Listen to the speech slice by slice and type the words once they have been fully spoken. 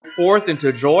forth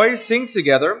into joy, sing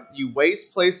together, you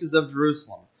waste places of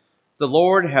Jerusalem. The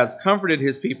Lord has comforted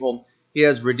his people, he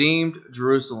has redeemed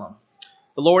Jerusalem.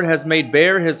 The Lord has made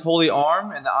bare his holy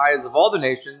arm in the eyes of all the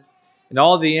nations, and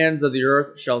all the ends of the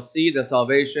earth shall see the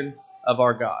salvation of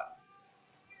our God.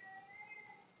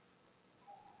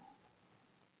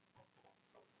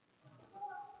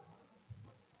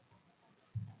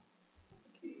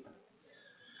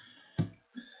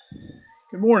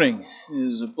 Good morning. It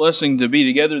is a blessing to be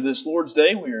together this Lord's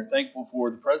Day. We are thankful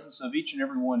for the presence of each and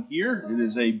every one here. It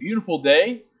is a beautiful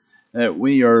day that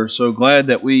we are so glad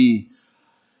that we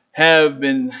have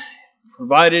been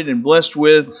provided and blessed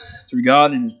with through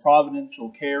God and His providential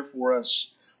care for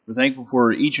us. We're thankful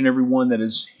for each and every one that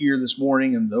is here this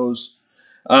morning and those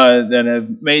that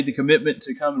have made the commitment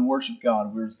to come and worship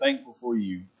God. We're thankful for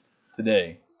you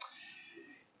today.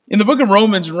 In the book of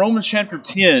Romans, in Romans chapter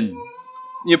 10,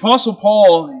 the Apostle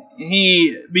Paul,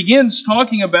 he begins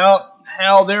talking about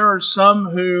how there are some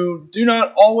who do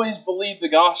not always believe the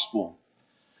gospel.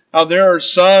 How there are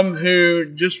some who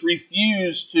just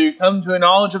refuse to come to a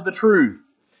knowledge of the truth.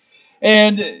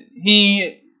 And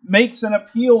he makes an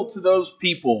appeal to those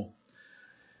people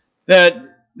that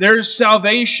there is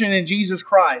salvation in Jesus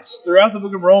Christ. Throughout the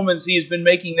book of Romans, he has been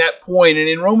making that point. And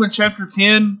in Romans chapter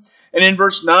 10 and in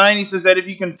verse 9, he says that if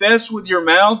you confess with your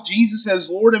mouth Jesus as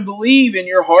Lord and believe in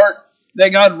your heart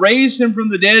that God raised him from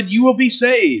the dead, you will be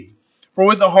saved. For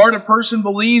with the heart a person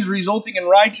believes, resulting in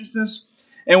righteousness,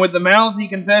 and with the mouth he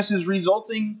confesses,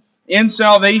 resulting in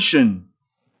salvation.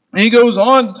 And he goes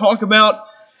on to talk about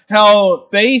how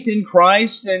faith in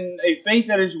Christ and a faith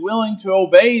that is willing to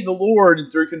obey the Lord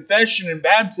through confession and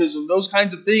baptism, those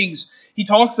kinds of things. He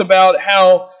talks about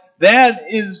how that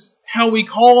is how we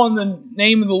call on the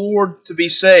name of the Lord to be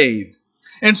saved.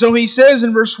 And so he says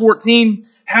in verse 14,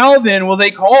 how then will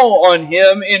they call on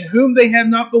him in whom they have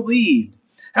not believed?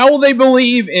 How will they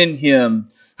believe in him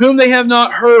whom they have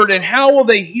not heard? And how will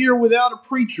they hear without a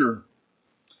preacher?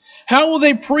 How will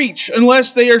they preach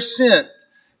unless they are sent?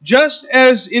 Just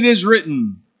as it is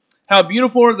written, how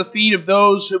beautiful are the feet of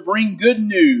those who bring good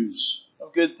news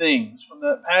of good things. From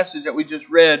that passage that we just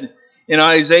read in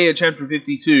Isaiah chapter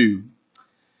 52.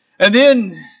 And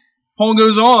then Paul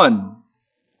goes on.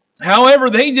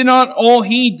 However, they did not all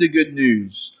heed the good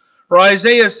news. For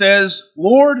Isaiah says,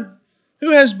 Lord,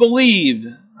 who has believed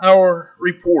our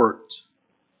report?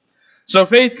 So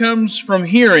faith comes from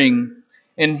hearing,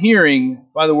 and hearing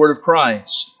by the word of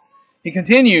Christ. He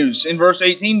continues in verse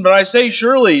 18, but I say,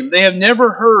 surely they have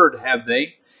never heard, have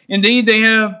they? Indeed, they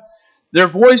have. Their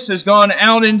voice has gone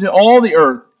out into all the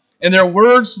earth, and their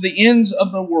words to the ends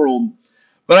of the world.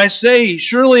 But I say,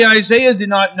 surely Isaiah did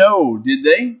not know, did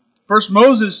they? First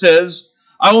Moses says,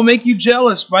 I will make you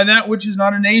jealous by that which is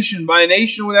not a nation. By a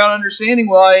nation without understanding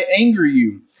will I anger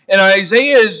you. And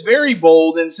Isaiah is very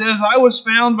bold and says, I was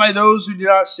found by those who did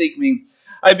not seek me.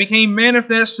 I became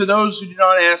manifest to those who did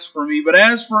not ask for me. But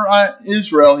as for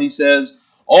Israel, he says,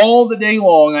 all the day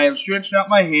long I have stretched out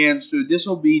my hands to a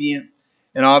disobedient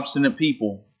and obstinate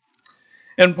people.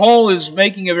 And Paul is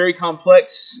making a very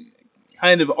complex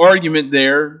kind of argument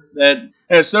there that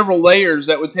has several layers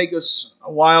that would take us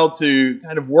a while to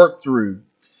kind of work through.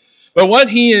 But what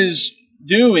he is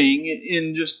doing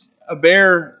in just a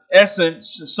bare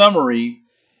essence, a summary,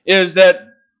 is that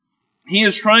he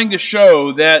is trying to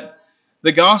show that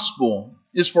the gospel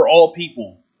is for all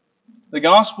people. The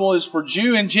gospel is for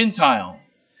Jew and Gentile.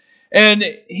 And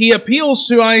he appeals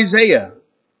to Isaiah.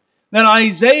 That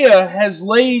Isaiah has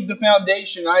laid the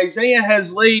foundation. Isaiah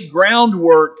has laid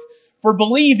groundwork for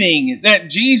believing that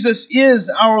Jesus is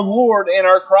our Lord and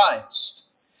our Christ.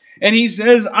 And he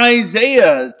says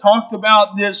Isaiah talked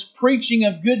about this preaching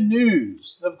of good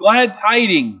news, of glad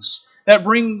tidings that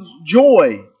brings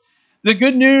joy. The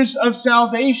good news of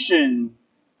salvation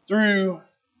through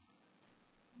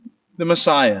the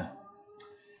Messiah.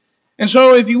 And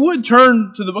so if you would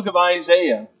turn to the book of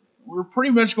Isaiah, we're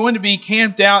pretty much going to be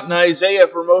camped out in Isaiah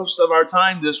for most of our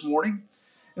time this morning.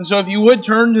 And so if you would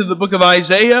turn to the book of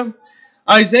Isaiah,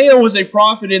 Isaiah was a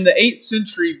prophet in the 8th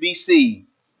century BC.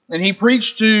 And he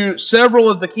preached to several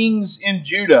of the kings in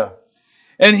Judah.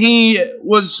 And he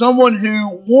was someone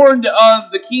who warned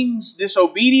of the king's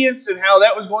disobedience and how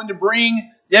that was going to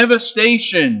bring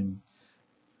devastation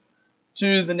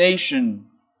to the nation.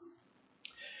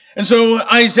 And so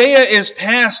Isaiah is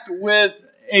tasked with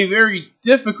a very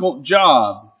difficult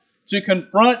job to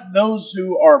confront those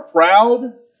who are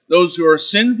proud, those who are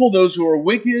sinful, those who are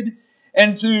wicked,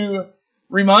 and to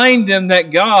remind them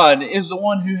that God is the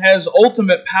one who has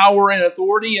ultimate power and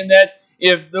authority, and that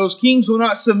if those kings will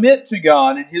not submit to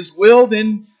God and His will,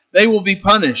 then they will be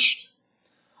punished.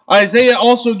 Isaiah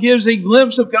also gives a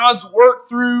glimpse of God's work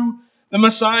through the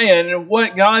Messiah and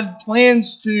what God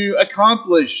plans to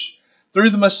accomplish through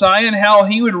the Messiah and how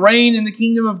He would reign in the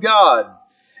kingdom of God.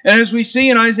 And as we see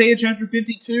in Isaiah chapter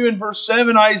 52 and verse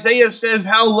 7, Isaiah says,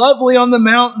 "How lovely on the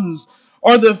mountains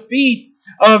are the feet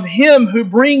of Him who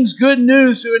brings good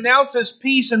news, who announces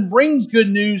peace and brings good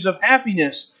news of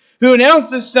happiness, who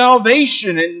announces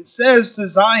salvation and says to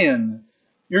Zion,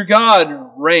 your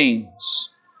God reigns."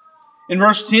 In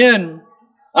verse 10,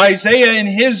 Isaiah, in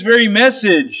his very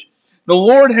message, "The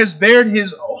Lord has bared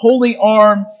His holy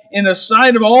arm in the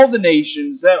sight of all the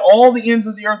nations, that all the ends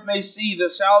of the earth may see the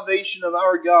salvation of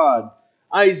our God."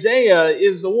 Isaiah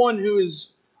is the one who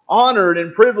is honored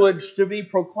and privileged to be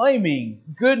proclaiming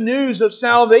good news of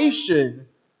salvation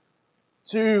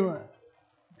to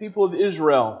people of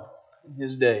Israel in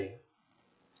his day.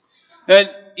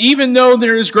 That even though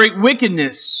there is great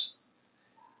wickedness,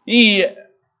 he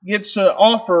gets to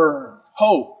offer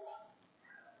hope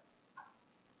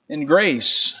and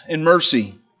grace and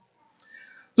mercy.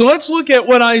 So let's look at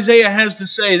what Isaiah has to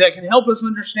say that can help us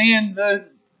understand the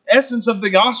essence of the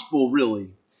gospel, really.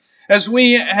 As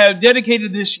we have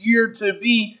dedicated this year to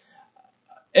be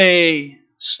a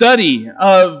study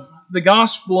of the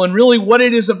gospel and really what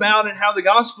it is about and how the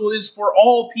gospel is for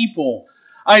all people,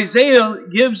 Isaiah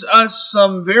gives us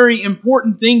some very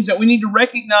important things that we need to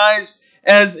recognize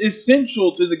as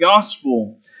essential to the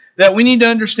gospel, that we need to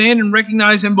understand and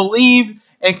recognize and believe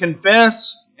and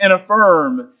confess and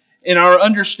affirm in our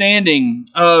understanding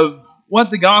of what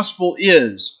the gospel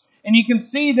is. And you can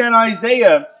see that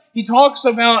Isaiah, he talks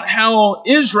about how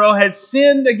Israel had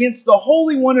sinned against the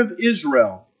Holy One of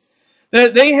Israel,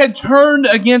 that they had turned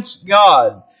against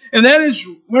God. And that is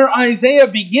where Isaiah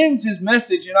begins his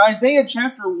message in Isaiah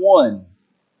chapter 1.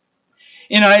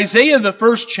 In Isaiah, the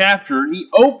first chapter, he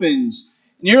opens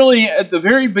nearly at the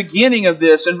very beginning of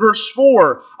this in verse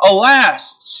 4,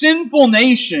 "Alas, sinful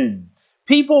nation,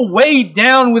 people weighed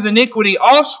down with iniquity,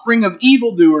 offspring of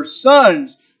evildoers,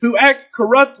 sons who act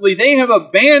corruptly. They have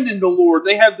abandoned the Lord.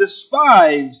 They have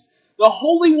despised the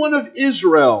Holy One of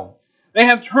Israel. They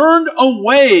have turned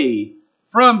away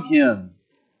from Him."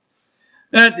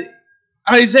 That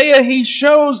Isaiah, he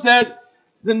shows that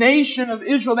the nation of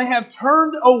Israel, they have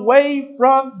turned away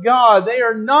from God. They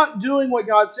are not doing what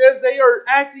God says. They are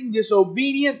acting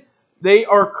disobedient. They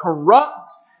are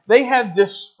corrupt. They have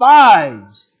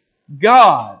despised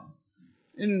God.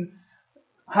 And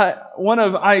one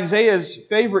of Isaiah's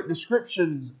favorite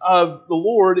descriptions of the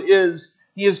Lord is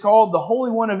He is called the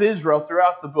Holy One of Israel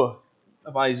throughout the book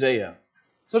of Isaiah.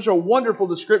 Such a wonderful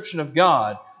description of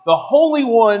God. The Holy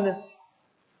One.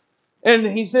 And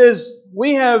he says,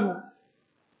 we have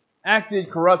acted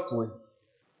corruptly.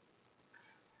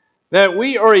 That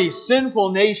we are a sinful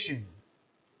nation.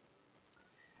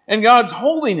 And God's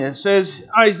holiness, as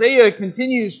Isaiah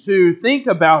continues to think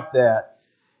about that,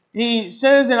 he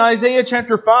says in Isaiah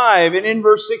chapter 5 and in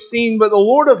verse 16, "But the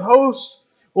Lord of hosts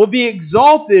will be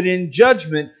exalted in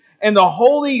judgment, and the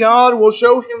holy God will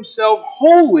show Himself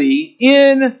holy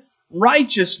in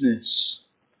righteousness."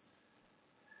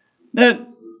 That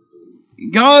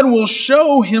God will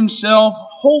show Himself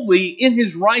holy in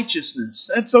His righteousness.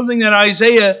 That's something that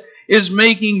Isaiah is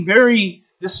making very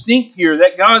distinct here,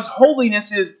 that God's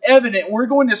holiness is evident. We're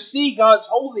going to see God's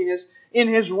holiness in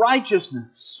His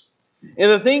righteousness, in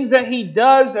the things that He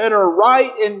does that are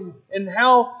right, and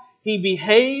how He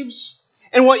behaves.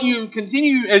 And what you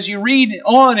continue as you read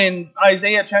on in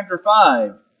Isaiah chapter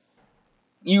 5,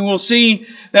 you will see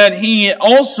that He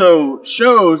also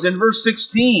shows in verse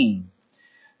 16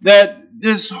 that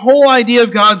this whole idea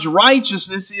of God's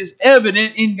righteousness is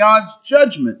evident in God's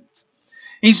judgment.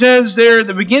 He says there at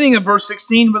the beginning of verse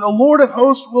 16, "But the Lord of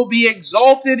hosts will be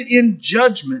exalted in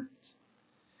judgment."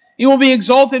 He will be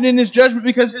exalted in His judgment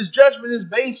because His judgment is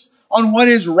based on what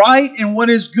is right and what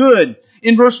is good.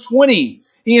 In verse 20,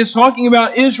 he is talking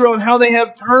about Israel and how they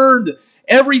have turned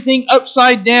everything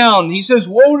upside down. He says,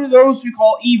 "Woe to those who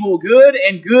call evil good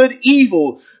and good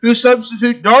evil, who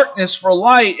substitute darkness for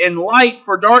light and light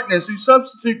for darkness, who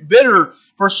substitute bitter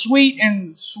for sweet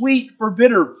and sweet for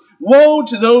bitter. Woe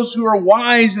to those who are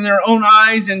wise in their own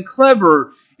eyes and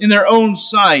clever in their own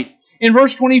sight." In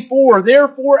verse 24,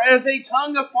 "Therefore as a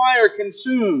tongue of fire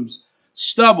consumes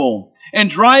stubble, and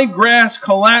dry grass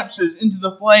collapses into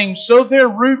the flames, so their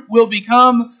root will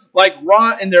become like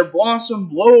rot, and their blossom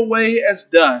blow away as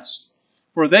dust.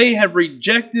 For they have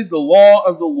rejected the law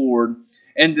of the Lord,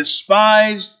 and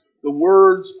despised the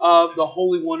words of the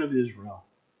Holy One of Israel."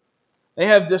 They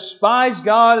have despised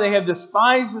God. They have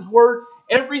despised His word.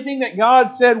 Everything that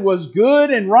God said was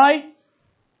good and right,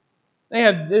 they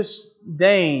have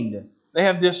disdained. They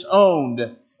have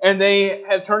disowned. and they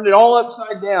have turned it all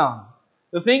upside down.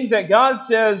 The things that God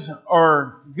says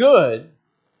are good,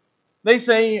 they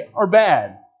say are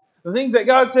bad. The things that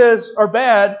God says are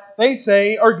bad, they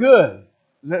say are good.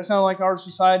 Does that sound like our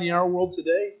society and our world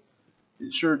today?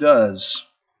 It sure does.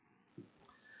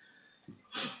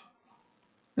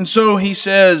 And so he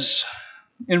says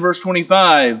in verse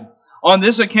 25, on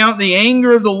this account the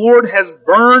anger of the Lord has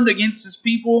burned against his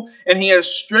people, and he has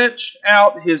stretched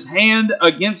out his hand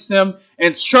against them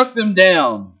and struck them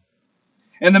down.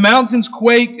 And the mountains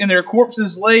quaked, and their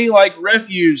corpses lay like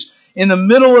refuse in the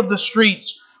middle of the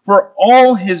streets. For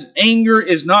all his anger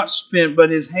is not spent,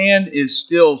 but his hand is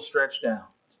still stretched out.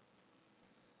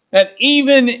 That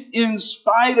even in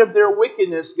spite of their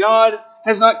wickedness, God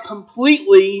has not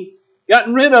completely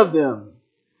gotten rid of them.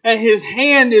 And his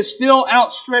hand is still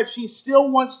outstretched. He still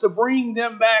wants to bring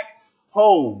them back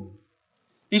home.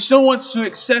 He still wants to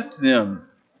accept them.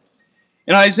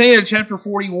 In Isaiah chapter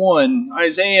 41,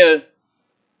 Isaiah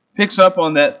picks up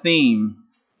on that theme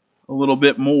a little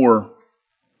bit more.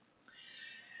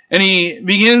 And he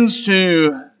begins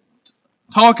to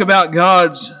talk about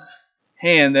God's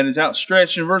hand that is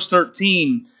outstretched. In verse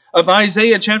 13 of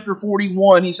Isaiah chapter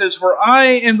 41, he says, for I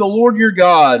am the Lord your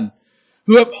God,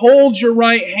 who upholds your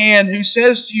right hand, who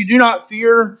says to you, do not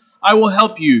fear, I will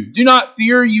help you. Do not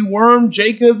fear, you worm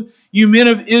Jacob, you men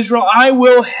of Israel, I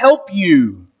will help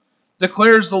you,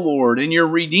 declares the Lord. And your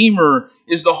Redeemer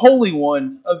is the Holy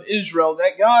One of Israel.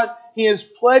 That God, He is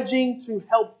pledging to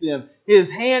help them. His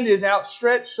hand is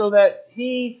outstretched so that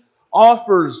He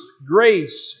offers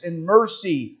grace and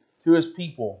mercy to His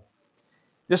people,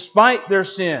 despite their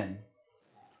sin.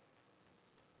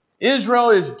 Israel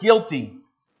is guilty.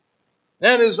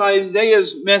 That is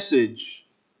Isaiah's message.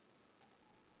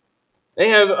 They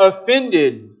have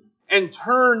offended and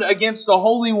turned against the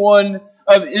Holy One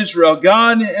of Israel.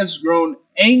 God has grown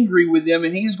angry with them,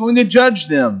 and He is going to judge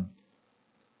them.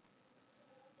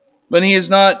 But He is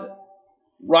not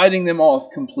writing them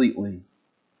off completely.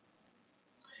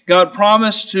 God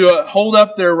promised to hold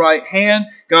up their right hand.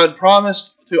 God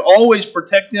promised to always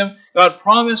protect them. God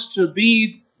promised to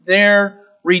be their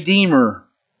Redeemer.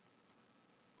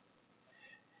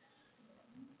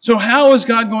 So how is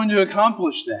God going to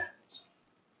accomplish that?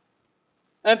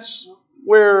 That's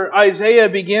where Isaiah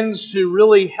begins to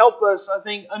really help us, I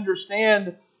think,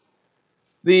 understand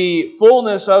the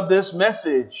fullness of this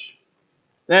message.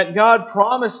 That God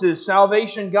promises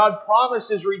salvation, God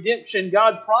promises redemption,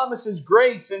 God promises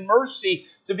grace and mercy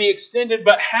to be extended.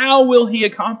 But how will He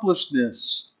accomplish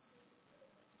this?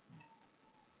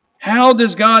 How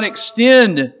does God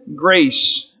extend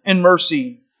grace and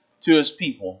mercy to His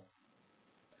people?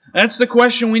 That's the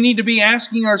question we need to be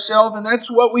asking ourselves, and that's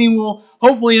what we will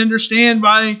hopefully understand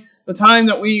by the time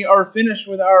that we are finished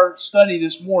with our study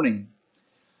this morning.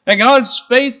 That God's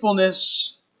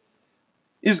faithfulness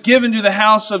is given to the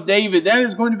house of David. That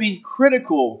is going to be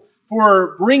critical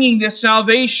for bringing this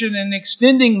salvation and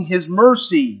extending His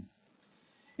mercy.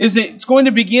 It's going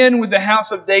to begin with the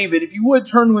house of David. If you would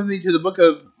turn with me to the book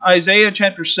of Isaiah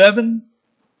chapter 7.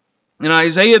 In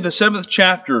Isaiah the 7th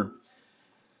chapter.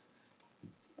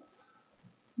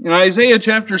 In Isaiah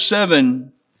chapter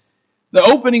 7, the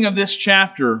opening of this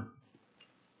chapter,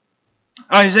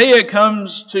 Isaiah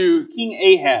comes to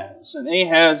King Ahaz. And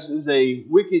Ahaz is a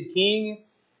wicked king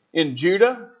in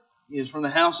Judah. He is from the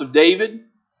house of David.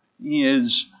 He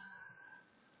is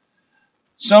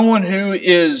someone who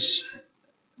is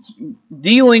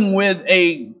dealing with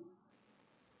a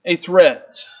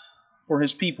threat for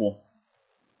his people.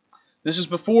 This is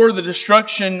before the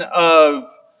destruction of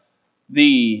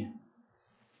the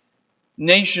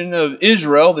nation of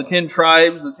Israel, the 10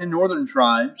 tribes, the 10 northern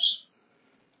tribes.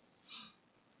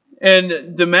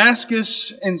 And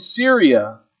Damascus and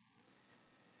Syria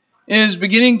is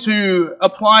beginning to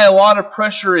apply a lot of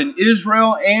pressure in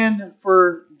Israel and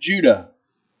for Judah.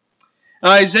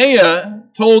 Isaiah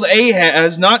told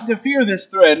Ahaz not to fear this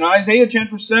threat. In Isaiah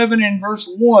chapter 7 and verse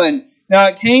 1, now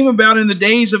it came about in the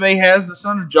days of Ahaz, the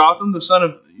son of Jotham, the son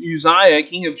of Uzziah,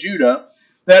 king of Judah,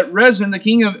 that Rezin, the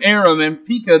king of Aram, and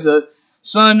Pekah, the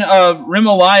son of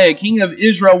Remaliah, king of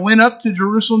Israel, went up to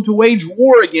Jerusalem to wage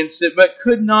war against it, but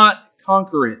could not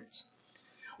conquer it.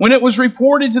 When it was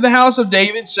reported to the house of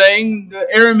David, saying, the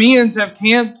Arameans have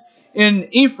camped in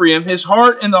Ephraim, his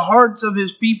heart and the hearts of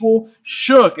his people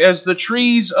shook as the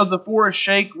trees of the forest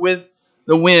shake with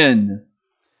the wind.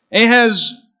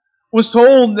 Ahaz was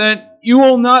told that you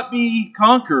will not be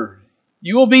conquered.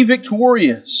 You will be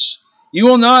victorious. You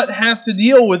will not have to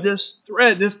deal with this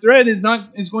threat. This threat is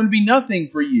going to be nothing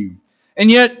for you. And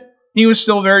yet, he was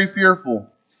still very fearful.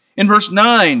 In verse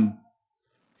 9,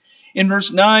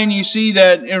 you see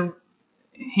that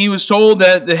he was told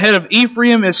that the head of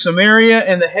Ephraim is Samaria,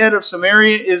 and the head of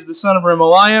Samaria is the son of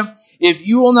Remaliah. If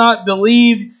you will not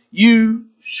believe, you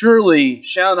surely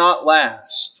shall not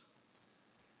last.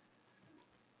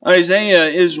 Isaiah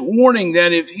is warning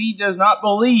that if he does not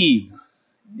believe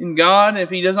in God, if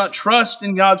he does not trust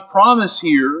in God's promise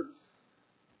here,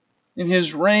 then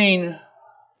his reign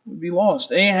would be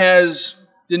lost. Ahaz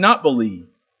did not believe,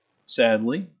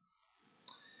 sadly.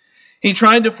 He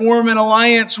tried to form an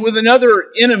alliance with another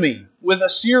enemy, with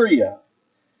Assyria.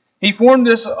 He formed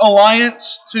this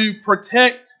alliance to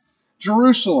protect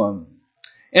Jerusalem.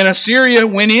 And Assyria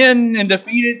went in and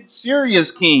defeated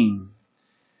Syria's king.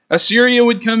 Assyria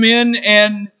would come in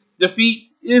and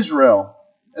defeat Israel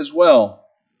as well.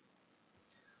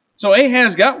 So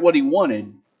Ahaz got what he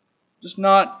wanted, just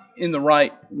not in the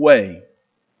right way.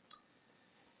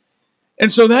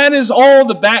 And so that is all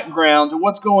the background to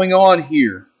what's going on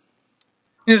here.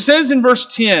 And it says in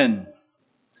verse 10,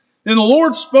 Then the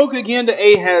Lord spoke again to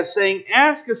Ahaz, saying,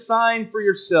 Ask a sign for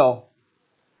yourself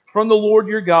from the Lord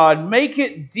your God. Make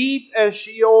it deep as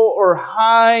Sheol or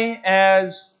high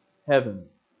as heaven.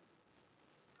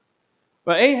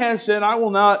 But Ahaz said, I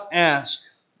will not ask,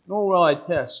 nor will I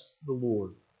test the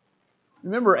Lord.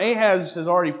 Remember, Ahaz has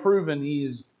already proven he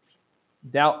is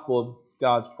doubtful of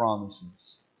God's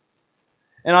promises.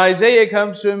 And Isaiah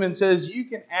comes to him and says, You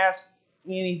can ask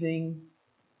anything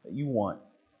that you want.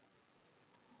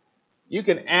 You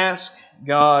can ask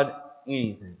God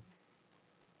anything.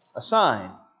 A sign.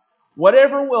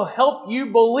 Whatever will help you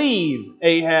believe,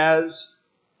 Ahaz,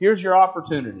 here's your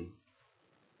opportunity.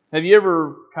 Have you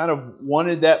ever kind of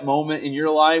wanted that moment in your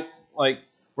life, like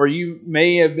where you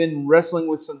may have been wrestling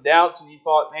with some doubts and you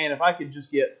thought, man, if I could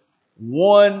just get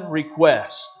one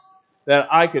request that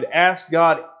I could ask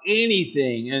God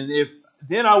anything, and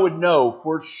then I would know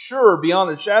for sure,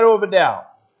 beyond a shadow of a doubt.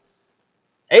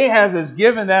 Ahaz is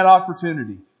given that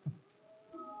opportunity.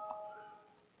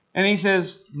 And he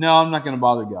says, no, I'm not going to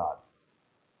bother God.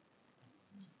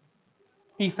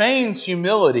 He feigns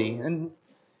humility and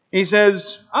he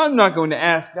says, I'm not going to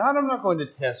ask God. I'm not going to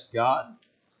test God.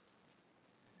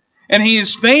 And he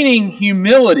is feigning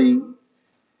humility.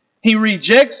 He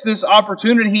rejects this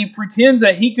opportunity. He pretends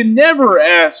that he can never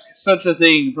ask such a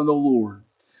thing from the Lord.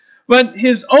 But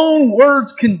his own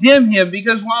words condemn him,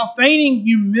 because while feigning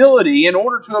humility in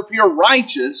order to appear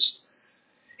righteous,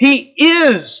 he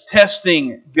is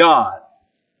testing God.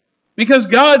 Because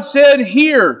God said,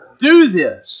 here, do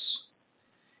this.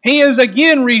 He is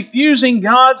again refusing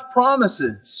God's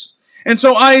promises. And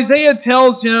so Isaiah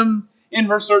tells him in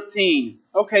verse 13,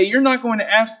 okay, you're not going to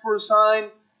ask for a sign.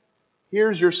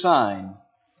 Here's your sign.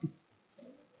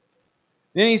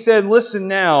 Then he said, listen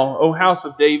now, O house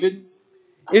of David.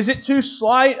 Is it too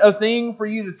slight a thing for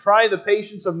you to try the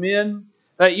patience of men,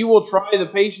 that you will try the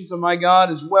patience of my God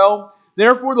as well?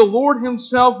 Therefore the Lord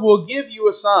himself will give you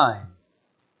a sign.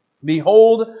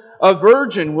 Behold, a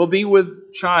virgin will be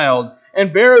with child,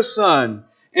 and bear a son,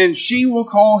 and she will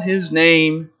call his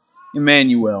name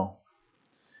Emmanuel.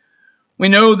 We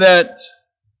know that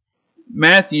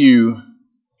Matthew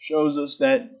shows us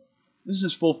that this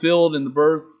is fulfilled in the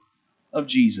birth of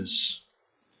Jesus.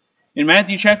 In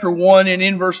Matthew chapter 1 and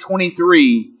in verse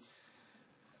 23,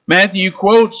 Matthew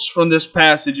quotes from this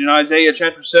passage in Isaiah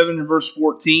chapter 7 and verse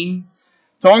 14,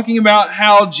 talking about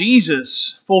how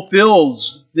Jesus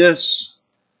fulfills this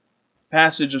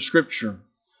passage of Scripture.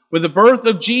 With the birth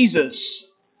of Jesus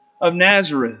of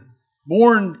Nazareth,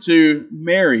 born to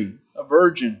Mary, a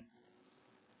virgin,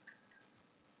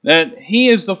 that He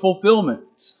is the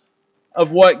fulfillment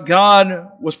of what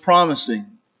God was promising.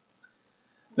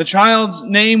 The child's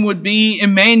name would be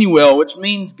Emmanuel, which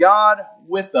means God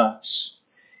with us.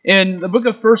 In the book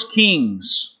of 1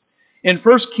 Kings, in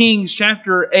 1 Kings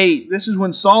chapter 8, this is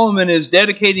when Solomon is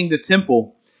dedicating the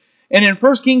temple. And in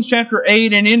 1 Kings chapter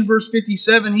 8 and in verse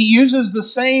 57, he uses the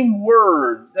same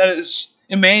word, that is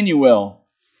Emmanuel.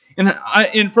 In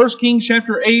 1 Kings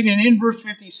chapter 8 and in verse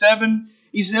 57,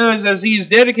 he says, as he is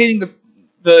dedicating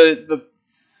the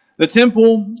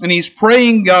temple and he's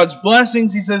praying God's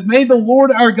blessings, he says, may the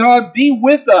Lord our God be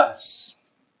with us.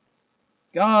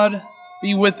 God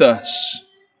be with us.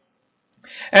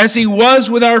 As He was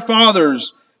with our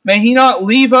fathers, may He not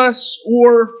leave us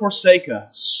or forsake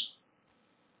us.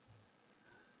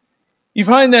 You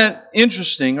find that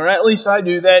interesting, or at least I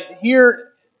do, that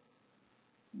here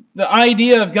the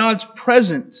idea of God's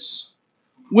presence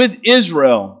with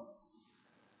Israel.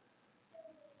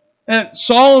 And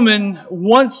Solomon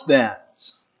wants that.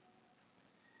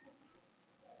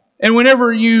 And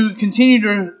whenever you continue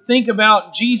to think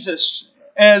about Jesus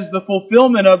as the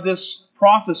fulfillment of this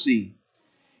prophecy,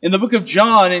 in the book of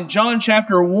John, in John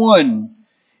chapter 1,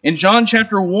 In John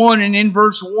chapter 1 and in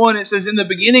verse 1, it says, "In the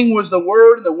beginning was the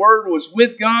Word, and the Word was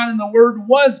with God, and the Word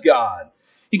was God."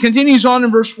 He continues on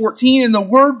in verse 14, "And the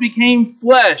Word became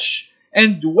flesh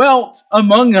and dwelt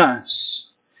among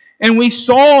us. And we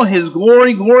saw His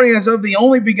glory, glory as of the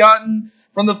only begotten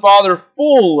from the Father,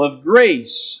 full of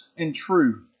grace and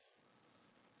truth."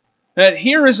 That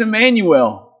here is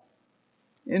Emmanuel,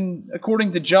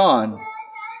 according to John.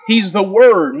 He's the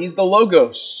Word, He's the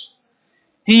Logos.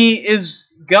 He is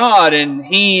God, and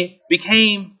He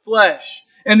became flesh.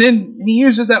 And then He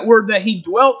uses that word that He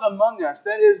dwelt among us.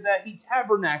 That is, that He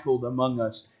tabernacled among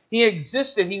us. He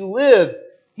existed. He lived.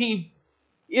 He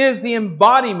is the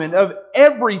embodiment of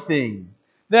everything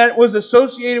that was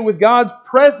associated with God's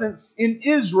presence in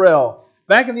Israel.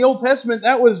 Back in the Old Testament,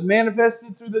 that was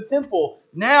manifested through the temple.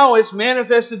 Now it's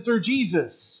manifested through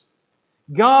Jesus.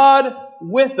 God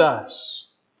with us.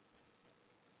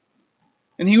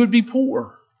 And He would be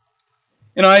poor.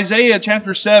 In Isaiah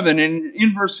chapter 7 and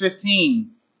in verse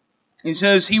 15, He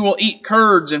says, "He will eat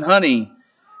curds and honey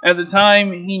at the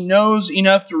time He knows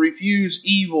enough to refuse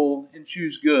evil and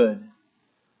choose good."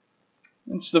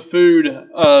 It's the food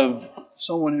of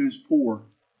someone who's poor,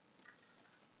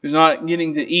 who's not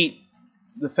getting to eat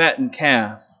the fattened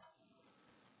calf,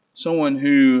 someone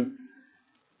who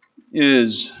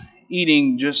is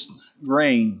eating just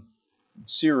grain and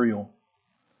cereal.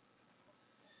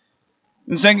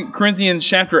 In 2 Corinthians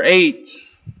chapter 8,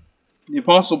 the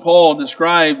Apostle Paul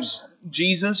describes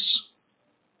Jesus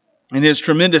and His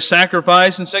tremendous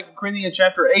sacrifice. In 2 Corinthians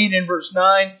chapter 8 and verse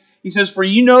 9, he says, "For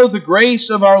you know the grace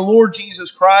of our Lord Jesus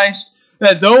Christ,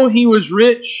 that though He was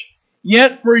rich,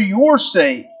 yet for your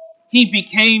sake He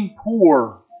became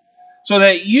poor, so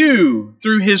that you,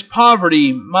 through His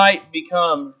poverty, might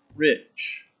become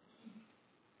rich."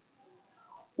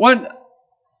 What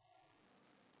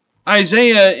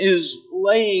Isaiah is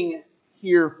laying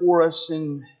here for us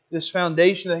in this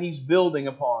foundation that he's building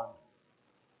upon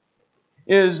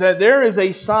is that there is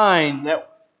a sign that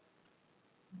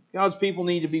God's people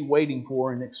need to be waiting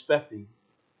for and expecting,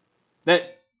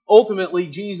 that ultimately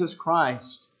Jesus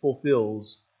Christ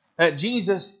fulfills. That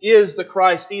Jesus is the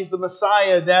Christ. He's the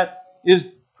Messiah that is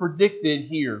predicted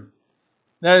here.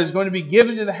 That is going to be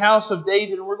given to the house of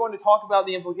David. And we're going to talk about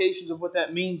the implications of what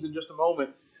that means in just a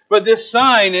moment. But this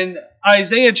sign in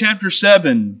Isaiah chapter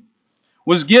 7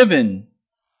 was given.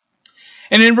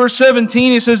 And in verse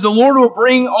 17 it says, "The Lord will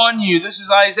bring on you," this is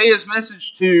Isaiah's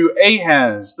message to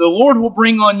Ahaz, "the Lord will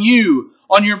bring on you,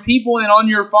 on your people and on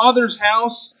your father's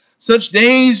house, such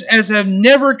days as have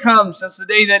never come since the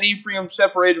day that Ephraim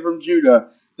separated from Judah,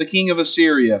 the king of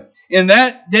Assyria. In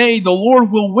that day the Lord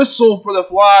will whistle for the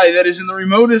fly that is in the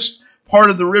remotest part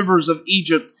of the rivers of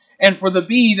Egypt, and for the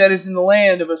bee that is in the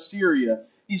land of Assyria."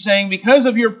 He's saying, because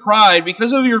of your pride,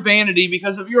 because of your vanity,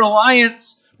 because of your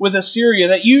alliance with Assyria,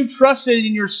 that you trusted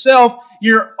in yourself,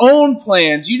 your own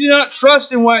plans. You did not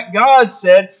trust in what God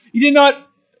said. You did not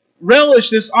relish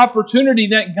this opportunity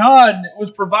that God was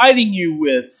providing you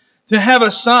with to have a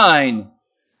sign.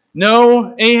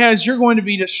 No, Ahaz, you're going to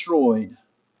be destroyed.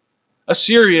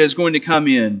 Assyria is going to come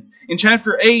in. In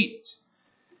chapter 8,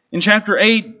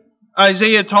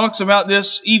 Isaiah talks about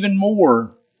this even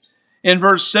more. In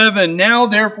verse 7, "Now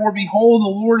therefore, behold, the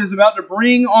Lord is about to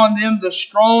bring on them the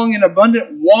strong and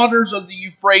abundant waters of the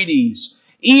Euphrates,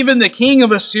 even the king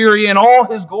of Assyria in all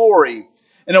his glory.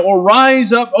 And it will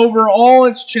rise up over all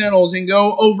its channels and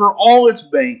go over all its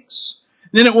banks.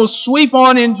 Then it will sweep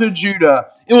on into Judah.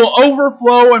 It will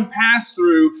overflow and pass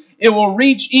through. It will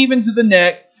reach even to the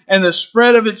neck, and the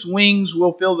spread of its wings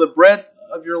will fill the breadth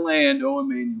of your land, O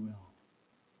Emmanuel."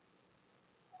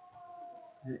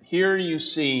 Here you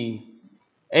see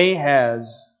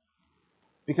Ahaz,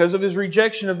 because of his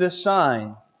rejection of this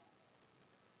sign,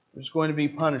 there's going to be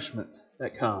punishment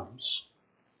that comes.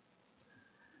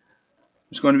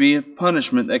 There's going to be a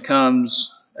punishment that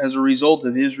comes as a result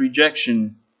of his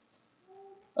rejection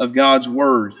of God's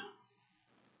Word.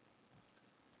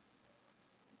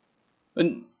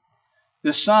 And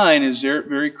the sign is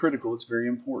very critical. It's very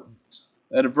important.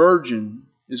 That a virgin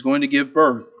is going to give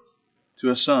birth to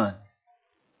a son.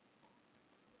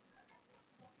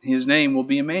 His name will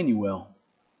be Emmanuel.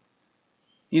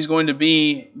 He's going to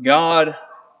be God,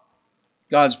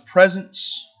 God's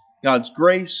presence, God's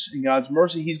grace, and God's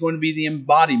mercy. He's going to be the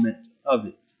embodiment of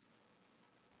it.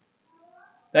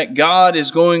 That God is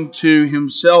going to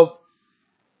Himself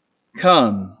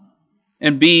come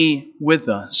and be with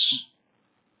us.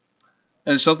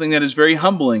 That is something that is very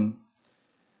humbling.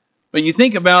 But you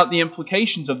think about the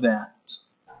implications of that.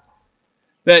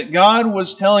 That God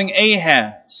was telling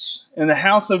Ahaz and the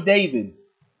house of David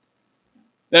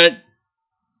that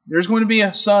there's going to be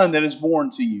a son that is born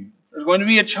to you. There's going to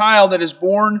be a child that is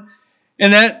born,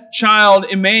 and that child,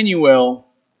 Emmanuel,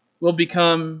 will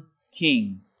become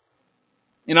king.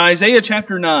 In Isaiah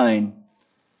chapter 9,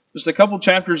 just a couple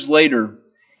chapters later,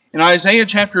 in Isaiah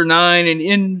chapter 9 and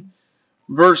in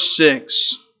verse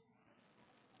 6,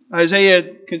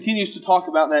 Isaiah continues to talk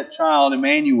about that child,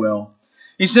 Emmanuel.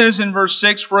 He says in verse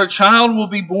 6, "For a child will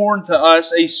be born to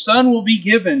us, a son will be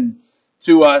given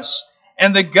to us,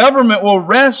 and the government will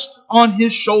rest on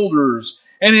his shoulders,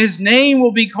 and his name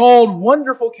will be called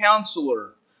Wonderful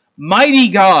Counselor, Mighty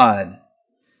God,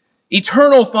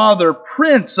 Eternal Father,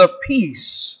 Prince of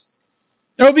Peace.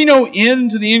 There will be no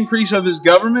end to the increase of his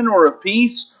government or of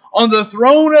peace on the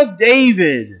throne of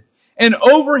David and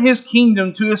over his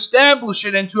kingdom, to establish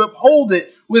it and to uphold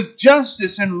it with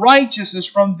justice and righteousness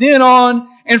from then on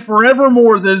and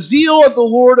forevermore. The zeal of the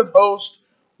Lord of hosts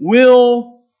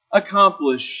will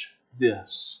accomplish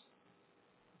this."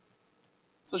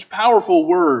 Such powerful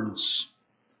words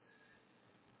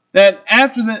that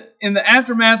in the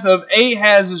aftermath of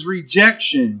Ahaz's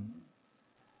rejection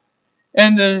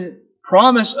and the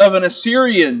promise of an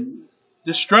Assyrian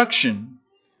destruction,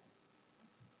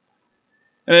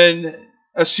 and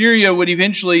Assyria would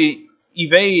eventually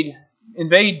invade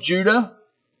Judah,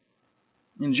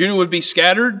 and Judah would be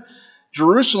scattered.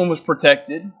 Jerusalem was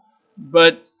protected,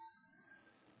 but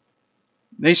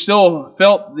they still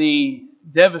felt the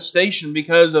devastation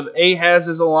because of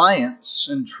Ahaz's alliance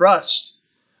and trust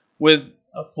with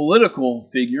a political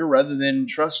figure rather than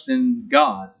trust in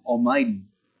God Almighty.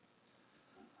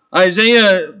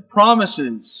 Isaiah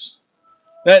promises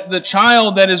that the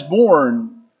child that is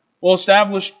born will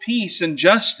establish peace and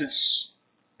justice,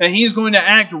 that he is going to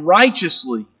act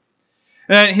righteously,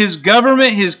 that his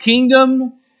government, his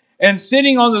kingdom, and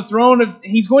sitting on the throne,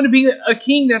 he's going to be a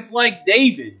king that's like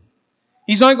David.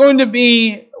 He's not going to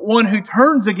be one who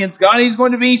turns against God. He's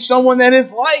going to be someone that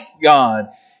is like God.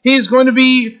 He's going to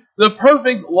be the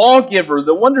perfect lawgiver,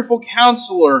 the wonderful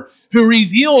counselor who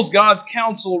reveals God's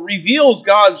counsel, reveals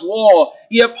God's law.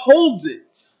 He upholds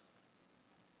it.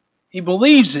 He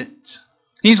believes it.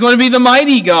 He's going to be the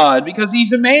mighty God because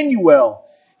He's Emmanuel.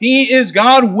 He is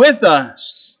God with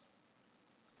us.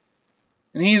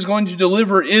 And He is going to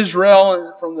deliver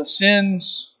Israel from the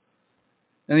sins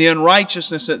and the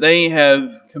unrighteousness that they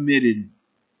have committed.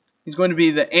 He's going to be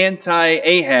the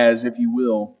anti-Ahaz, if you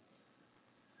will.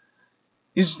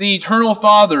 He's the eternal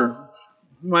Father.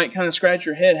 You might kind of scratch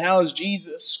your head. How is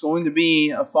Jesus going to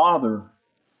be a father?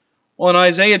 Well, in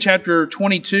Isaiah chapter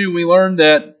 22, we learned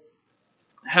that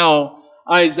how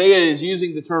Isaiah is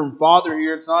using the term father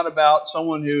here. It's not about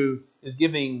someone who is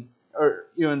giving or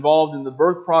involved in the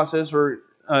birth process or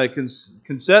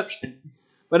conception.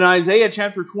 But in Isaiah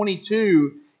chapter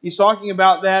 22, he's talking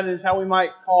about that as how we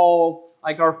might call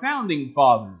like our founding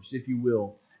fathers, if you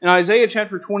will. In Isaiah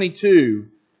chapter 22,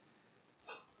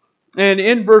 and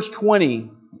in verse 20,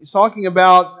 he's talking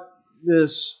about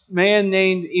this man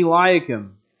named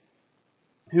Eliakim,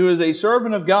 who is a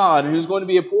servant of God, who's going to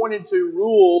be appointed to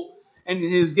rule and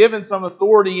is given some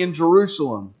authority in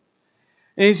Jerusalem.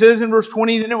 And he says in verse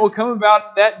 20, "Then it will come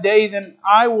about that day, then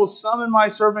I will summon my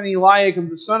servant Eliakim,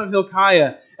 the son of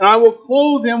Hilkiah, and I will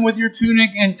clothe him with your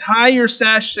tunic and tie your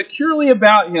sash securely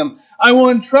about him. I will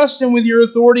entrust him with your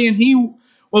authority, and he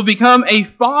will become a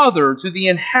father to the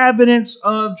inhabitants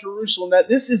of Jerusalem." That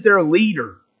this is their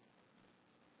leader.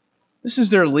 This is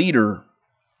their leader.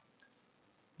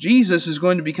 Jesus is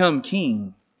going to become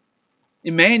king.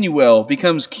 Emmanuel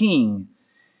becomes king.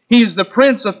 He is the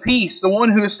Prince of Peace, the one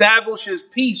who establishes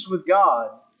peace with God.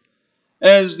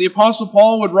 As the Apostle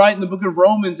Paul would write in the book of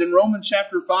Romans, in Romans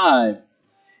chapter 5.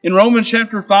 In Romans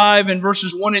chapter 5 and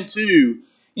verses 1 and 2,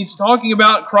 he's talking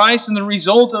about Christ and the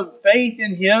result of faith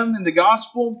in Him in the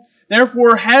gospel.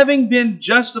 "Therefore, having been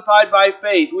justified by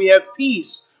faith, we have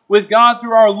peace with God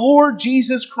through our Lord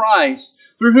Jesus Christ,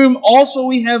 through whom also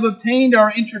we have obtained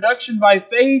our introduction by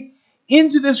faith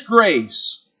into this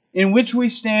grace, in which we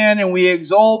stand and we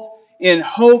exult in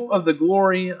hope of the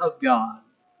glory of God."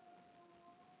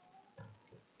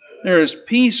 There is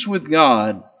peace with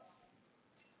God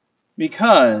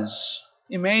because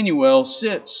Emmanuel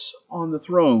sits on the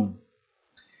throne.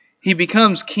 He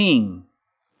becomes king.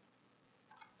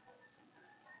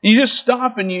 And you just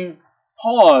stop and you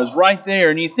pause right there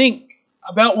and you think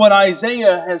about what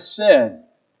Isaiah has said.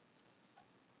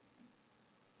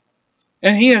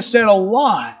 And he has said a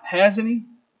lot, hasn't he?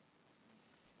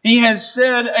 He has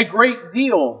said a great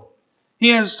deal. He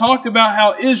has talked about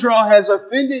how Israel has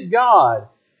offended God.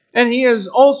 And he has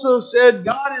also said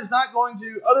God is not going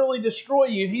to utterly destroy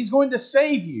you. He's going to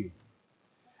save you.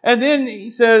 And then he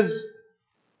says,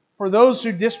 for those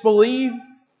who disbelieve,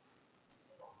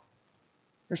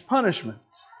 There's punishment.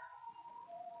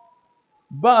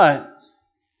 But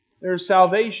there's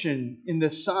salvation in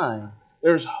this sign.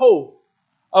 There's hope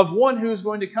of one who's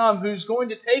going to come, who's going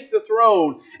to take the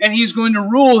throne, and He's going to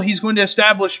rule. He's going to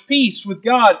establish peace with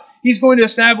God. He's going to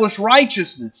establish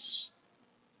righteousness,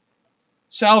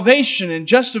 salvation, and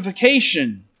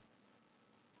justification.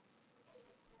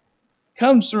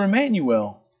 Comes through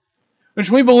Emmanuel,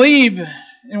 which we believe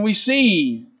and we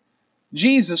see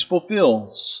Jesus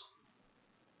fulfills.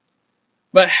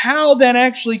 But how that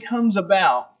actually comes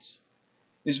about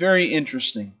is very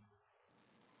interesting.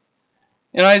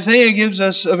 And Isaiah gives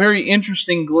us a very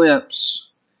interesting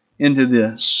glimpse into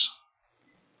this.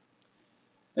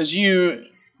 As you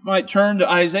might turn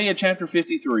to Isaiah chapter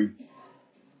 53.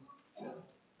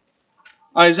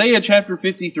 Isaiah chapter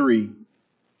 53.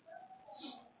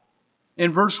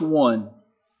 In verse 1.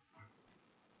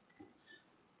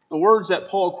 The words that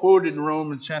Paul quoted in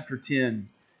Romans chapter 10.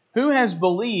 Who has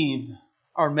believed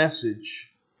our message?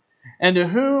 And to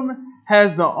whom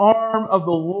has the arm of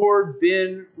the Lord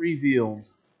been revealed?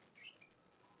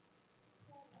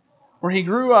 For he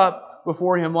grew up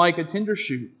before him like a tender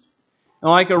shoot,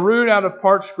 and like a root out of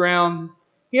parched ground.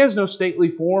 He has no stately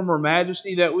form or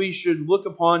majesty that we should look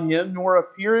upon him, nor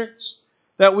appearance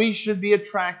that we should be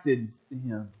attracted to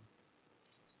him.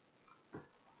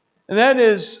 And that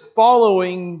is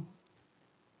following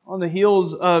on the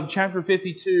heels of chapter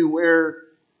 52, where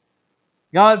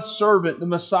God's servant, the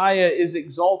Messiah, is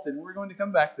exalted. We're going to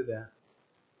come back to that.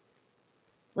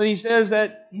 But he says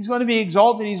that He's going to be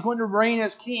exalted. He's going to reign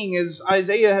as king, as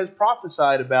Isaiah has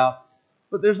prophesied about.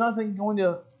 But there's nothing going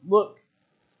to look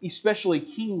especially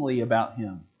kingly about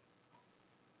Him.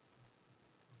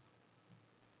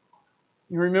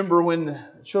 You remember when the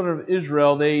children of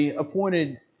Israel, they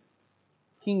appointed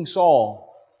King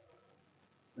Saul.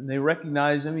 And they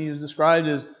recognized him. He was described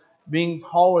as being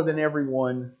taller than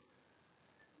everyone,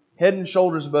 head and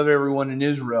shoulders above everyone in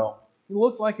Israel. He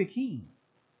looked like a king.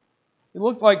 He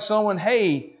looked like someone,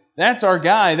 hey, that's our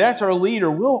guy, that's our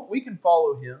leader, we can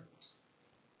follow him.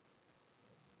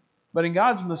 But in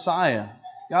God's Messiah,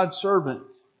 God's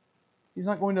servant, He's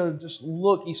not going to just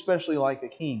look especially like a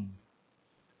king.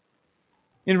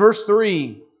 In verse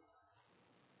 3,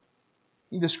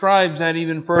 He describes that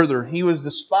even further. He was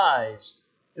despised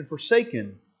and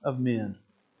forsaken of men,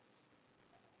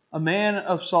 a man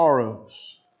of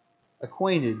sorrows,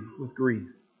 acquainted with grief.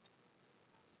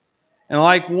 And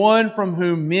like one from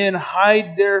whom men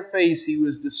hide their face, He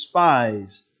was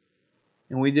despised,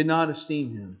 and we did not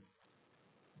esteem Him.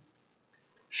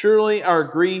 Surely our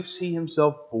griefs He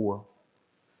Himself bore,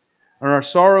 and our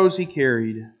sorrows He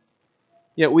carried.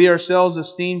 Yet we ourselves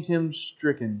esteemed Him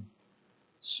stricken,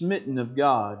 smitten of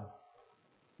God,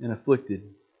 and afflicted.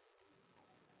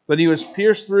 But He was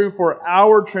pierced through for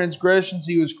our transgressions.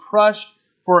 He was crushed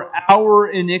for our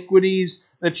iniquities.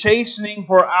 The chastening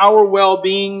for our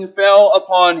well-being fell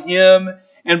upon Him,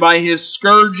 and by His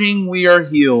scourging we are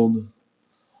healed.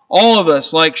 All of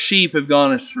us, like sheep, have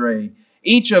gone astray.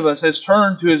 Each of us has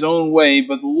turned to his own way,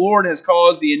 but the Lord has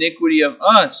caused the iniquity of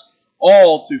us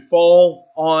all to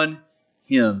fall on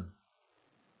Him.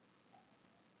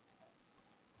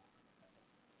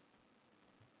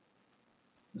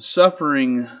 The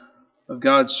suffering of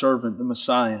God's servant, the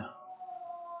Messiah,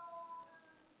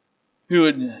 who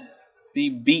would be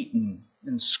beaten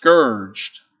and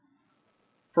scourged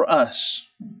for us,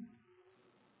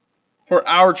 for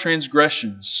our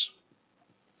transgressions,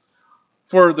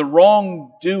 for the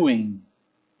wrongdoing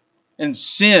and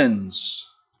sins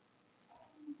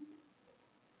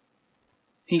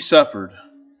He suffered.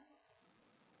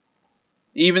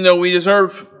 Even though we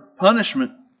deserve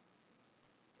punishment,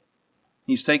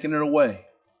 He's taken it away.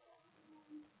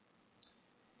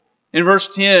 In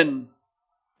verse 10,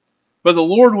 but the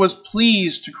Lord was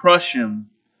pleased to crush Him,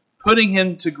 putting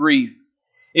Him to grief.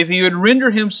 If He would render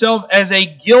Himself as a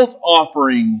guilt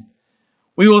offering,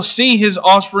 we will see His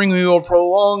offspring, we will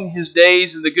prolong His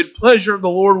days, and the good pleasure of the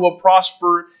Lord will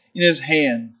prosper in His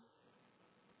hand.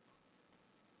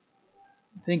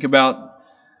 Think about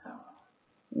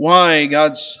why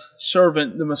God's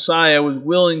servant, the Messiah, was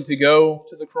willing to go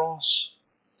to the cross,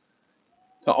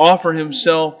 to offer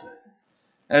Himself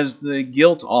as the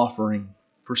guilt offering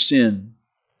for sin.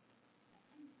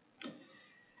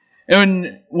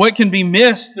 And what can be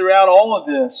missed throughout all of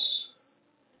this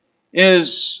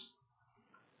is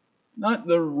not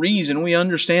the reason. We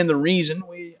understand the reason.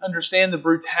 We understand the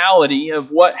brutality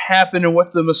of what happened and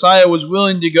what the Messiah was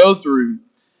willing to go through.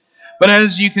 But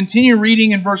as you continue reading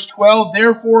in verse 12,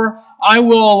 therefore I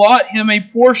will allot Him a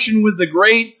portion with the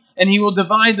great, and He will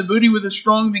divide the booty with the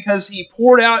strong, because He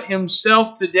poured out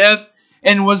Himself to death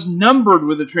and was numbered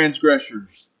with the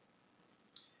transgressors.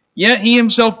 Yet he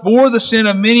himself bore the sin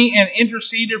of many and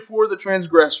interceded for the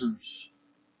transgressors.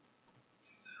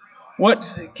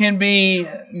 What can be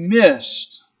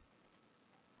missed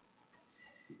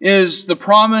is the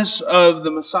promise of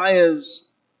the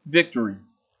Messiah's victory.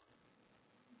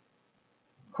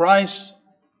 Christ's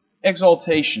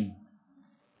exaltation.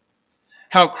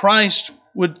 How Christ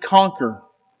would conquer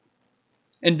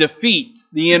and defeat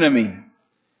the enemy.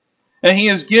 And He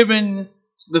has given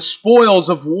the spoils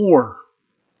of war.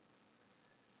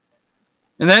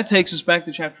 And that takes us back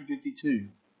to chapter 52.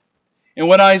 And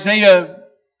what Isaiah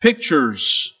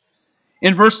pictures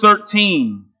in verse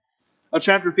 13 of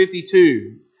chapter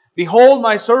 52. Behold,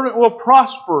 my servant will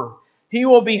prosper. He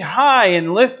will be high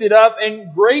and lifted up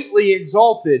and greatly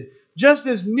exalted. Just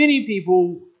as many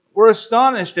people were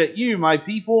astonished at you, my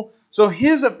people, so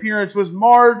his appearance was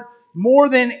marred more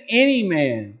than any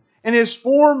man, and his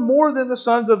form more than the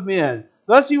sons of men.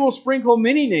 Thus he will sprinkle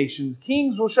many nations.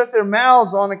 Kings will shut their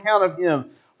mouths on account of him.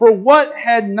 For what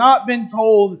had not been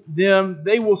told them,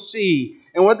 they will see,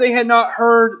 and what they had not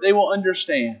heard, they will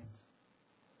understand.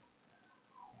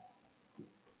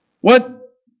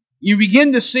 What you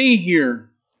begin to see here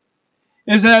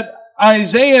is that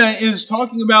Isaiah is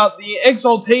talking about the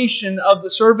exaltation of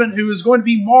the servant who is going to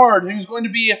be marred, who is going to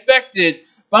be affected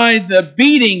by the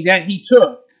beating that he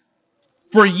took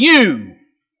for you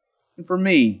and for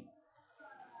me.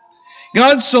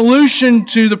 God's solution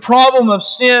to the problem of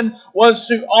sin was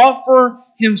to offer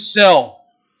Himself.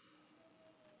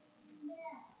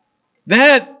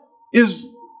 That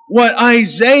is what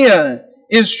Isaiah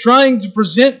is trying to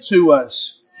present to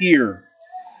us here.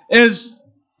 As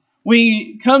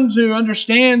we come to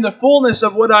understand the fullness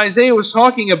of what Isaiah was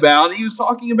talking about, he was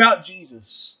talking about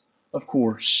Jesus, of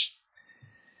course.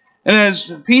 And as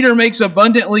Peter makes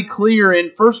abundantly clear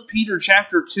in 1 Peter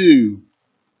chapter 2,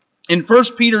 in 1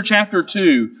 Peter chapter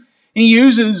 2, he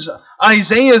uses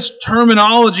Isaiah's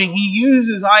terminology. He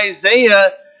uses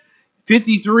Isaiah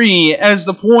 53 as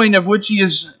the point of which he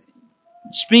is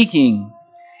speaking.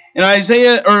 In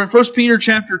 1 Peter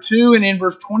chapter 2 and in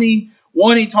verse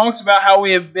 21, he talks about how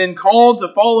we have been called to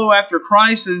follow after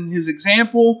Christ and His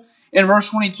example. In verse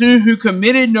 22, who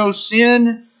committed no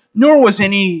sin, nor was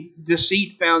any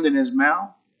deceit found in His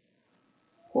mouth.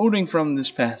 Quoting from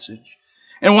this passage.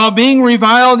 And while being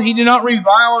reviled, He did not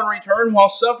revile in return. While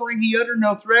suffering, He uttered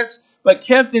no threats, but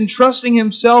kept entrusting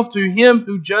Himself to Him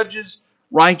who judges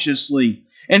righteously.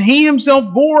 And He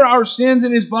Himself bore our sins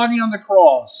in His body on the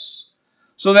cross,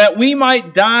 so that we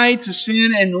might die to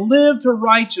sin and live to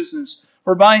righteousness.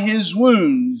 For by His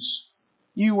wounds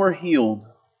you were healed.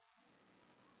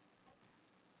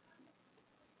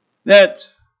 That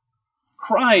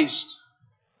Christ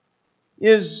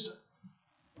is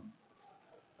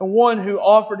the one who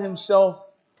offered Himself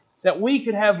that we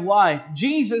could have life.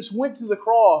 Jesus went to the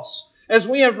cross, as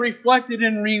we have reflected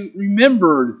and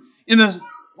remembered in the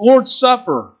Lord's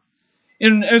Supper,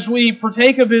 and as we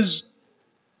partake of His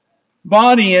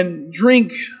body and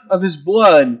drink of His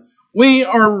blood. We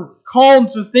are called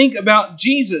to think about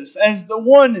Jesus as the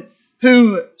one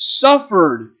who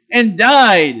suffered and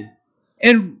died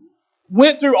and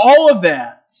went through all of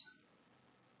that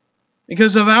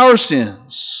because of our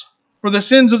sins, for the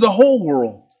sins of the whole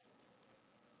world.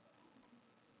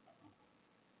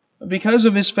 Because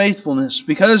of His faithfulness,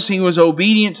 because He was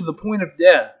obedient to the point of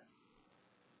death,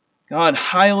 God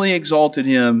highly exalted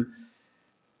Him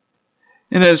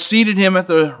and has seated Him at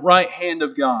the right hand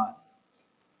of God.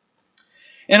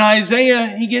 And Isaiah,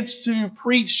 he gets to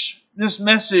preach this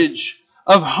message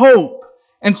of hope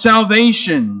and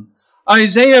salvation.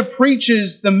 Isaiah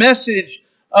preaches the message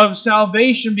of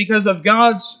salvation because of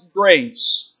God's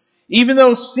grace. Even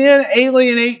though sin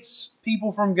alienates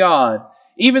people from God,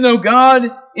 even though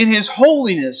God in His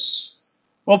holiness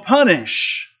will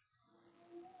punish,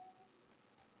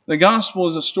 the gospel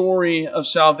is a story of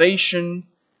salvation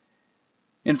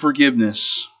and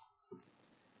forgiveness.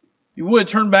 You would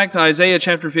turn back to Isaiah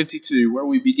chapter 52, where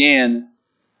we began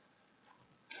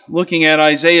looking at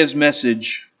Isaiah's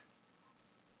message.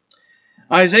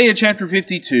 Isaiah chapter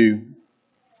 52,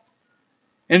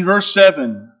 in verse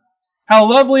 7. How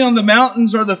lovely on the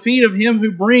mountains are the feet of him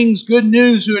who brings good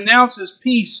news, who announces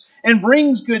peace, and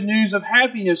brings good news of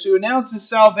happiness, who announces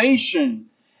salvation,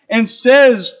 and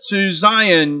says to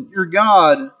Zion, your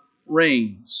God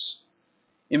reigns.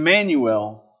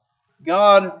 Emmanuel,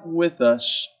 God with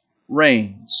us,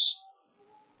 reigns.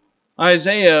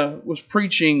 Isaiah was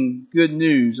preaching good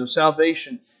news of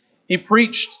salvation. He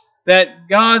preached that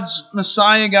God's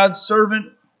Messiah, God's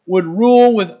servant, would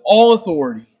rule with all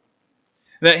authority.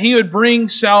 that He would bring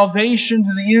salvation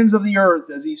to the ends of the earth,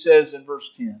 as He says in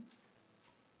verse 10.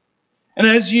 And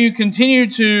as you continue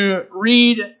to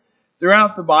read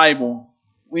throughout the Bible,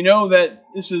 we know that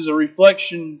this is a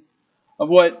reflection of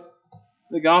what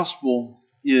the gospel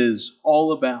is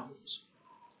all about.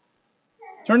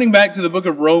 Turning back to the book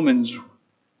of Romans,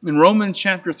 in Romans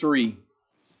chapter 3.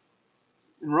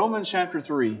 In Romans chapter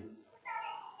 3,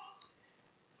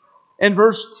 and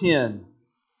verse 10,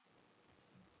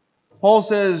 Paul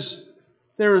says,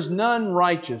 "There is none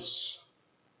righteous,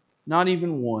 not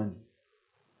even one.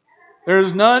 There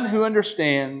is none who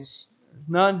understands,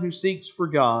 none who seeks for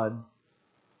God.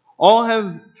 All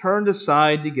have turned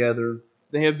aside together.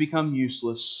 They have become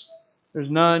useless. There's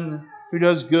none who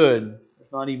does good,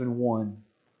 not even one.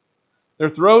 Their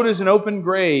throat is an open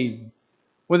grave.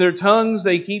 With their tongues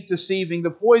they keep deceiving. The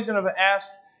poison of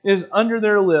asp is under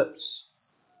their lips,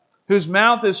 whose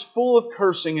mouth is full of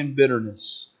cursing and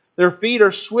bitterness. Their feet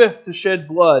are swift to shed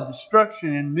blood.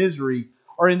 Destruction and misery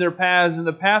are in their paths, and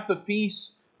the path of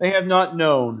peace they have not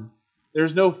known. There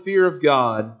is no fear of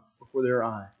God before their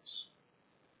eyes."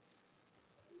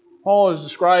 Paul is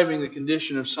describing the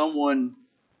condition of someone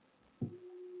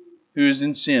who is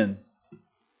in sin,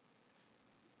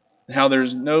 and how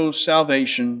there's no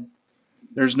salvation,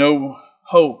 there's no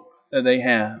hope that they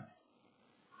have.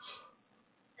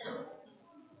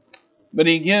 But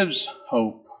he gives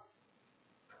hope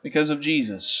because of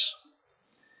Jesus.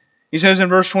 He says in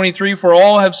verse 23, "For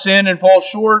all have sinned and fall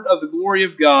short of the glory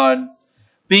of God,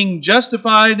 being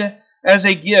justified as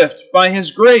a gift by His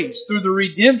grace through the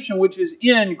redemption which is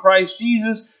in Christ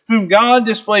Jesus, whom God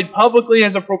displayed publicly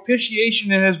as a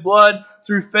propitiation in His blood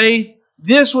through faith.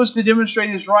 This was to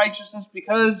demonstrate His righteousness,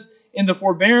 because in the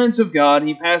forbearance of God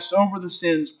He passed over the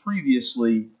sins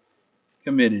previously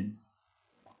committed."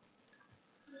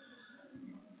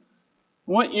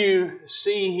 What you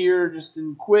see here, just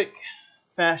in quick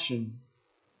fashion,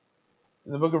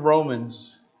 in the book of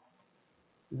Romans,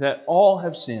 is that all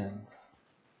have sinned,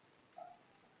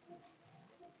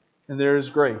 and there is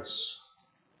grace,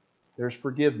 there's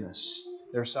forgiveness,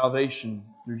 there's salvation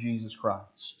through Jesus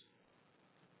Christ.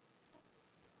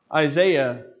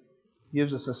 Isaiah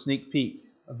gives us a sneak peek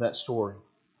of that story.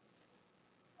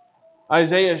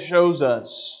 Isaiah shows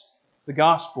us the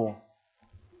gospel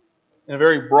in a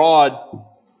very broad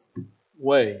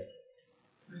way.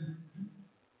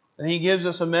 And he gives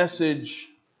us a message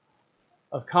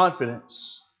of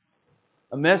confidence,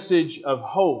 a message of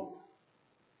hope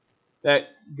that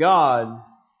God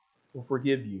will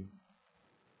forgive you.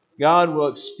 God will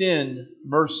extend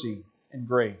mercy and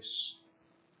grace,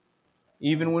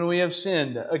 even when we have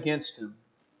sinned against Him,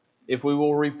 if we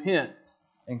will repent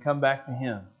and come back to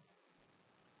Him.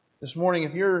 This morning,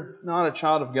 if you're not a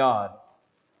child of God,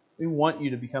 we want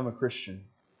you to become a Christian.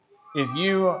 If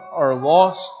you are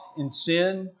lost in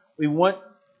sin, we want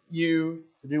you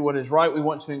to do what is right. We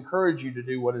want to encourage you to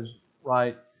do what is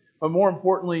right. But more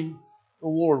importantly, the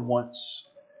Lord wants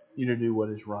you to do what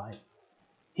is right.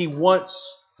 He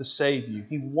wants to save you.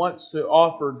 He wants to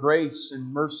offer grace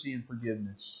and mercy and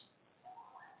forgiveness.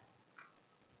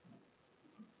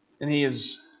 And He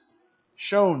has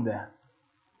shown that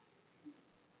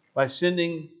by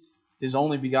sending His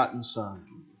only begotten Son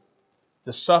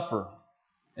to suffer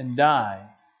and die,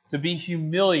 to be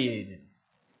humiliated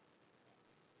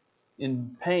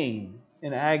in pain,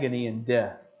 in agony, and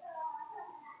death.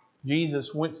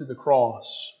 Jesus went to the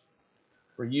cross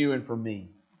for you and for me.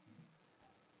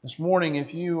 This morning,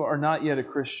 if you are not yet a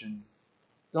Christian,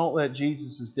 don't let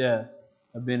Jesus' death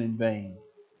have been in vain.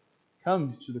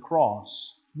 Come to the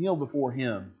cross, kneel before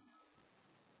Him,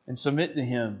 and submit to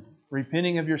Him,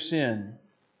 repenting of your sin,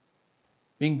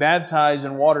 being baptized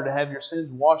in water to have your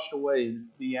sins washed away and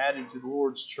be added to the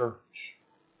Lord's church.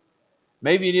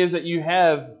 Maybe it is that you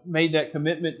have made that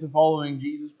commitment to following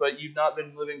Jesus, but you've not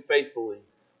been living faithfully.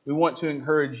 We want to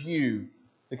encourage you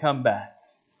to come back.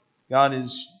 God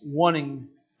is wanting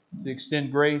to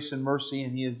extend grace and mercy,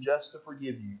 and He is just to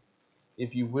forgive you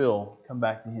if you will come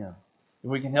back to Him.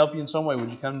 If we can help you in some way, would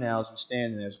you come now as we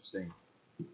stand and as we sing?